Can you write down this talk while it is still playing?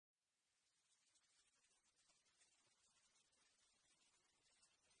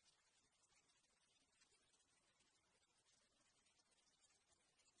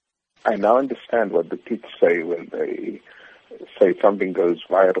I now understand what the kids say when they say something goes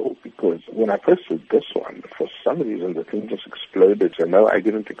viral, because when I posted this one, for some reason the thing just exploded. So no, I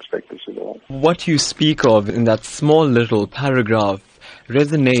didn't expect this at all. What you speak of in that small little paragraph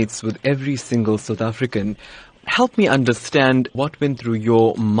resonates with every single South African. Help me understand what went through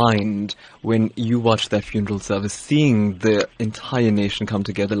your mind when you watched that funeral service, seeing the entire nation come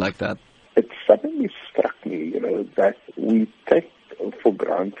together like that. It suddenly struck me, that we take for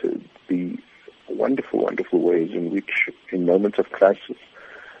granted the wonderful, wonderful ways in which, in moments of crisis,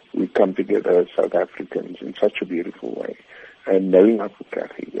 we come together as South Africans in such a beautiful way. And knowing Uncle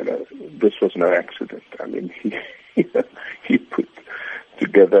Kathy, this was no accident. I mean, he put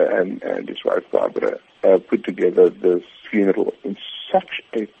together, and his wife Barbara put together this funeral in such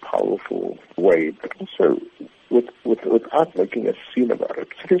a powerful way, but also without making a scene about it.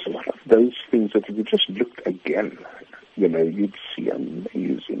 So there's a lot of those things that if you just looked again, you'd see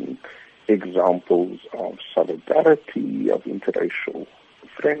amazing examples of solidarity, of interracial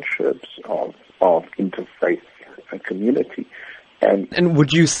friendships, of interfaith community. And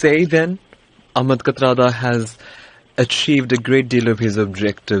would you say then THAT Kathrada has achieved a great deal of his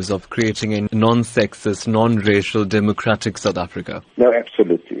objectives of creating a non-sexist, non-racial, democratic South Africa? No,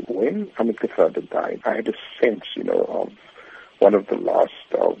 absolutely. When THAT Kathrada died, I had a sense, of one of the last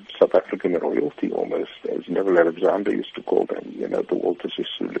of South African royalty, almost, as Neville Alexander used to call them, the Walter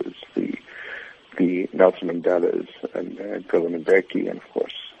Sisulus, the Nelson Mandelas, and Governor Mbeki, and of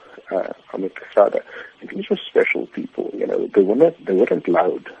course, THAT Kathrada. And these were special people, they weren't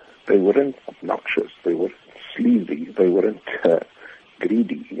loud, they weren't obnoxious, they weren't sleazy, they weren't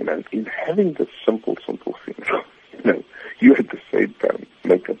greedy, in having this simple thing, you at the same time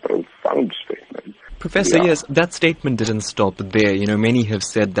make a profound statement. Professor, yes, that statement didn't stop there. Many have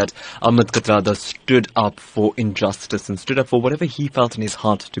said that THAT Kathrada stood up for injustice and stood up for whatever he felt in his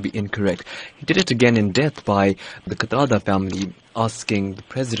heart to be incorrect. He did it again in death by the Kathrada family asking the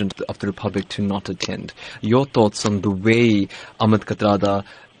President of the Republic to not attend. Your thoughts on the way THAT Kathrada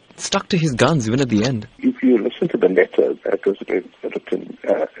stuck to his guns even at the end? If you listen to the letter that was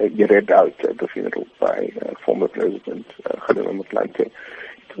read out at the funeral by former President Kgalema Motlanthe,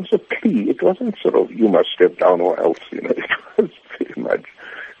 it was a plea. It wasn't sort of, you must step down or else, It was very much,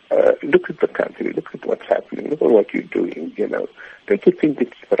 look at the country, look at what's happening, look at what you're doing, Don't you think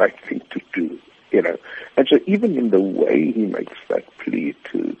it's the right thing to do, And so even in the way he makes that plea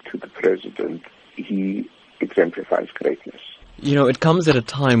to the President, he exemplifies greatness. It comes at a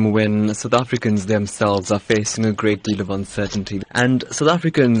time when South Africans themselves are facing a great deal of uncertainty. And South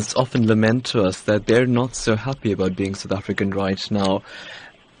Africans often lament to us that they're not so happy about being South African right now.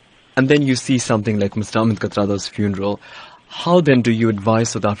 And then you see something like Mr. THAT Kathrada's funeral. How then do you advise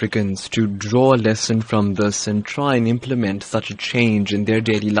South Africans to draw a lesson from this and try and implement such a change in their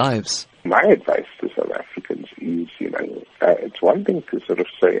daily lives? My advice to South Africans is, it's one thing to sort of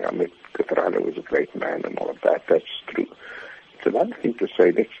say THAT Kathrada was a great man and all of that. That's true. It's another thing to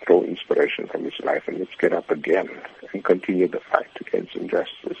say, let's draw inspiration from his life and let's get up again and continue the fight against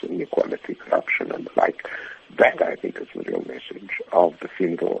injustice, inequality, corruption, and the like. That, I think, is the real message of the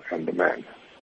funeral and the man.